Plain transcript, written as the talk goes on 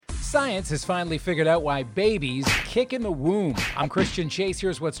Science has finally figured out why babies kick in the womb. I'm Christian Chase.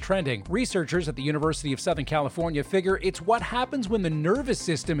 Here's what's trending. Researchers at the University of Southern California figure it's what happens when the nervous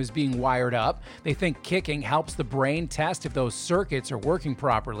system is being wired up. They think kicking helps the brain test if those circuits are working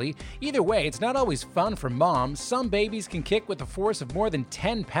properly. Either way, it's not always fun for moms. Some babies can kick with a force of more than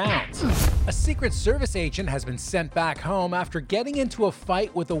 10 pounds. A Secret Service agent has been sent back home after getting into a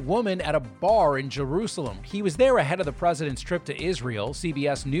fight with a woman at a bar in Jerusalem. He was there ahead of the president's trip to Israel.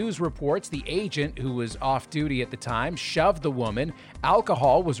 CBS News reports the agent, who was off duty at the time, shoved the woman.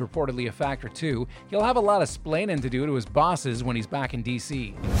 Alcohol was reportedly a factor too. He'll have a lot of splaining to do to his bosses when he's back in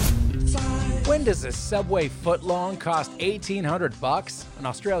D.C. When does a Subway footlong cost $1,800? An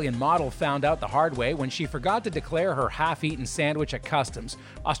Australian model found out the hard way when she forgot to declare her half-eaten sandwich at customs.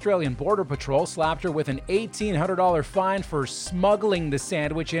 Australian Border Patrol slapped her with an $1,800 fine for smuggling the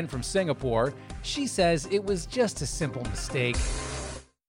sandwich in from Singapore. She says it was just a simple mistake.